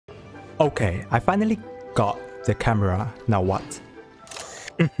Okay, I finally got the camera. Now what?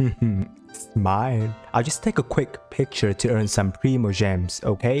 Smile. I'll just take a quick picture to earn some primo gems,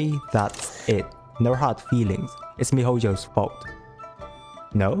 okay? That's it. No hard feelings. It's MiHoYo's fault.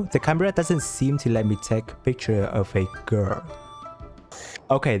 No, the camera doesn't seem to let me take a picture of a girl.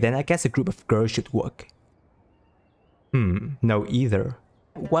 Okay, then I guess a group of girls should work. No either.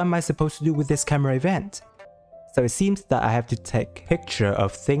 What am I supposed to do with this camera event? So it seems that I have to take a picture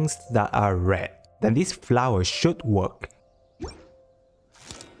of things that are red. Then these flowers should work.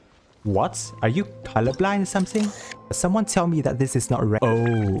 What? Are you colorblind or something? Someone tell me that this is not red.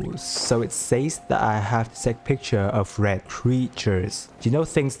 Oh, so it says that I have to take a picture of red creatures. Do you know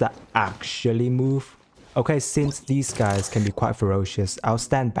things that actually move? Okay, since these guys can be quite ferocious, I'll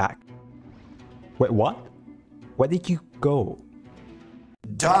stand back. Wait, what? Where did you go?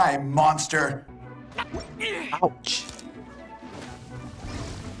 Die, monster! Ouch.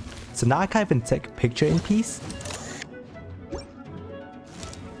 So now I can't even take a picture in peace?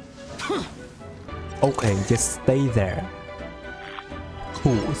 Okay, just stay there.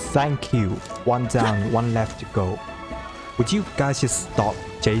 Cool, thank you. One down, one left to go. Would you guys just stop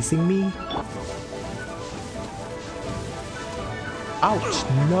chasing me? Ouch,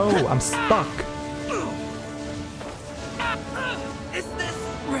 no, I'm stuck. Is this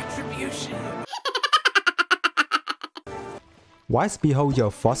retribution? Why is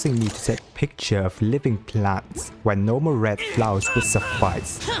MiHoYo forcing me to take a picture of living plants when normal red flowers would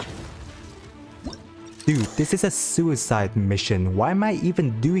suffice? Dude, this is a suicide mission. Why am I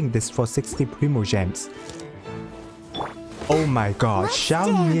even doing this for 60 primo gems? Oh my god,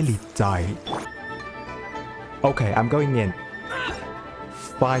 Xiao nearly died. Okay, I'm going in.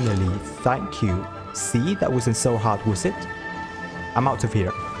 Finally, thank you. See, that wasn't so hard, was it? I'm out of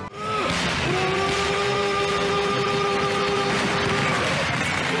here.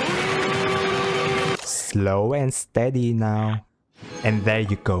 Slow and steady now. And there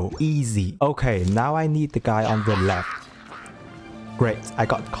you go, easy. Okay, now I need the guy on the left. Great, I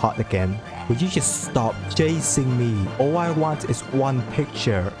got caught again. Would you just stop chasing me? All I want is one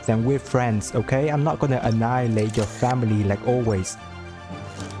picture, then we're friends, okay? I'm not gonna annihilate your family like always.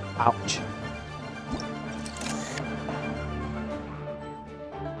 Ouch.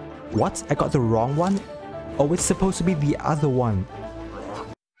 What? I got the wrong one? Oh, it's supposed to be the other one.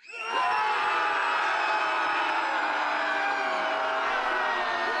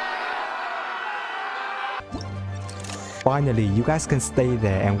 Finally, you guys can stay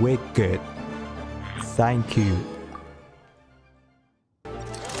there and we're good. Thank you.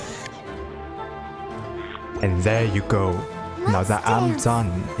 And there you go. Now that I'm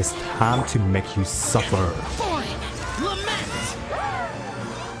done, it's time to make you suffer. Lament!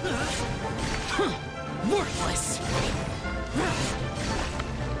 Worthless!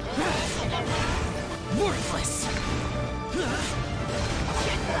 Worthless!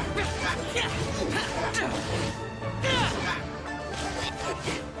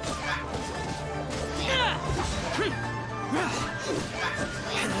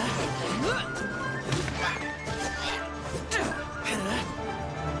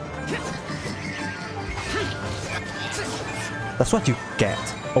 That's what you get.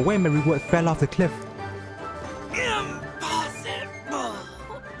 Oh wait, my reward fell off the cliff. Impossible!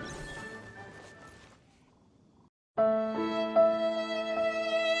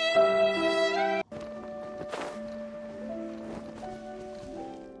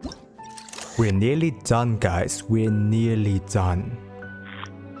 We're nearly done, guys. We're nearly done.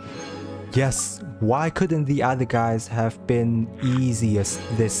 Yes, why couldn't the other guys have been easy as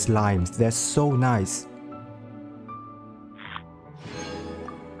these slimes? They're so nice.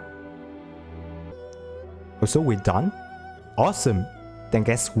 Oh, so we're done? Awesome. Then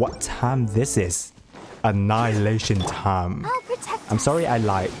guess what time this is? Annihilation time. I'm sorry I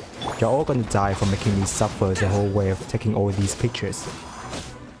lied. You're all gonna die for making me suffer the whole way of taking all these pictures.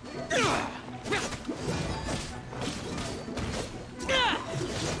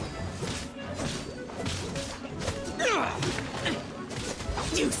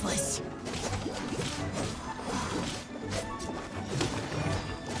 Useless!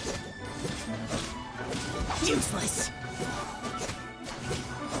 Useless!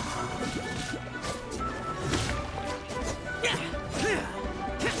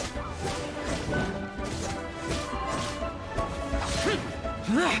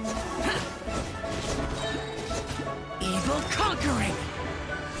 Evil conquering!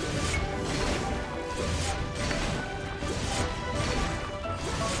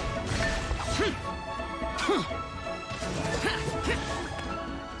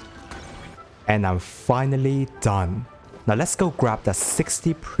 And I'm finally done. Now let's go grab the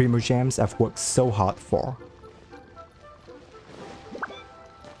 60 Primo Gems I've worked so hard for.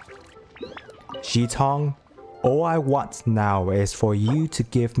 Jitong, all I want now is for you to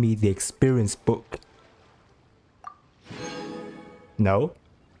give me the experience book. No?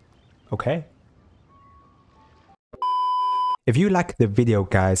 Okay. If you like the video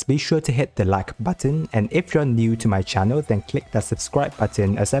guys, be sure to hit the like button, and if you're new to my channel then click the subscribe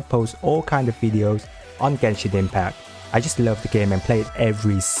button as I post all kind of videos on Genshin Impact. I just love the game and play it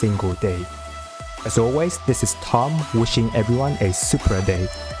every single day. As always, this is Tom wishing everyone a super day.